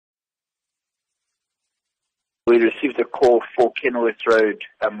We received a call for Kenilworth Road,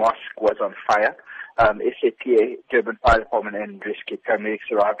 a mosque was on fire. SAPA, Durban Fire Department and rescue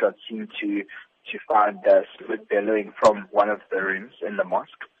paramedics arrived on scene to find smoke billowing from one of the rooms in the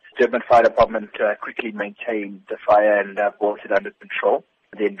mosque. Durban Fire Department quickly maintained the fire and brought it under control,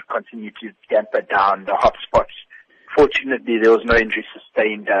 then continued to damper down the hot spots. Fortunately, there was no injury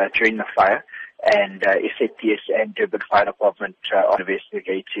sustained during the fire, and SAPS and Durban Fire Department are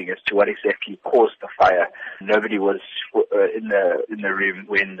investigating as to what exactly caused the fire. Nobody was in the room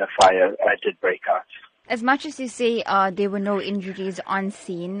when the fire did break out. As much as you say there were no injuries on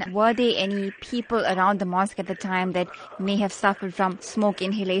scene, were there any people around the mosque at the time that may have suffered from smoke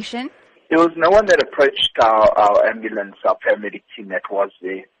inhalation? There was no one that approached our ambulance, our paramedic team that was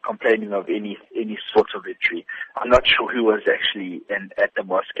there, complaining of any sort of injury. I'm not sure who was actually at the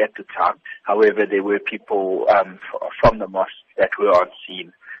mosque at the time. However, there were people from the mosque that were on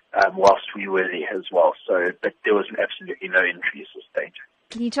scene whilst we were there as well. But there was absolutely no injuries sustained.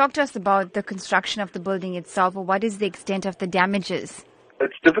 Can you talk to us about the construction of the building itself, or what is the extent of the damages?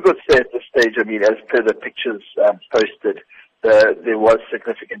 It's difficult to say at this stage. I mean, as per the pictures posted, there was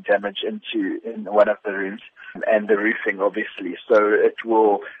significant damage in one of the rooms and the roofing, obviously. So it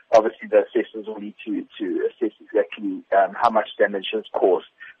will, obviously, the assessors will need to assess exactly how much damage is caused.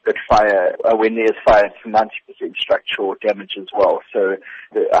 But fire, when there's fire, it's 90% structural damage as well. So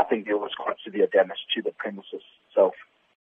I think there was quite severe damage to the premises itself.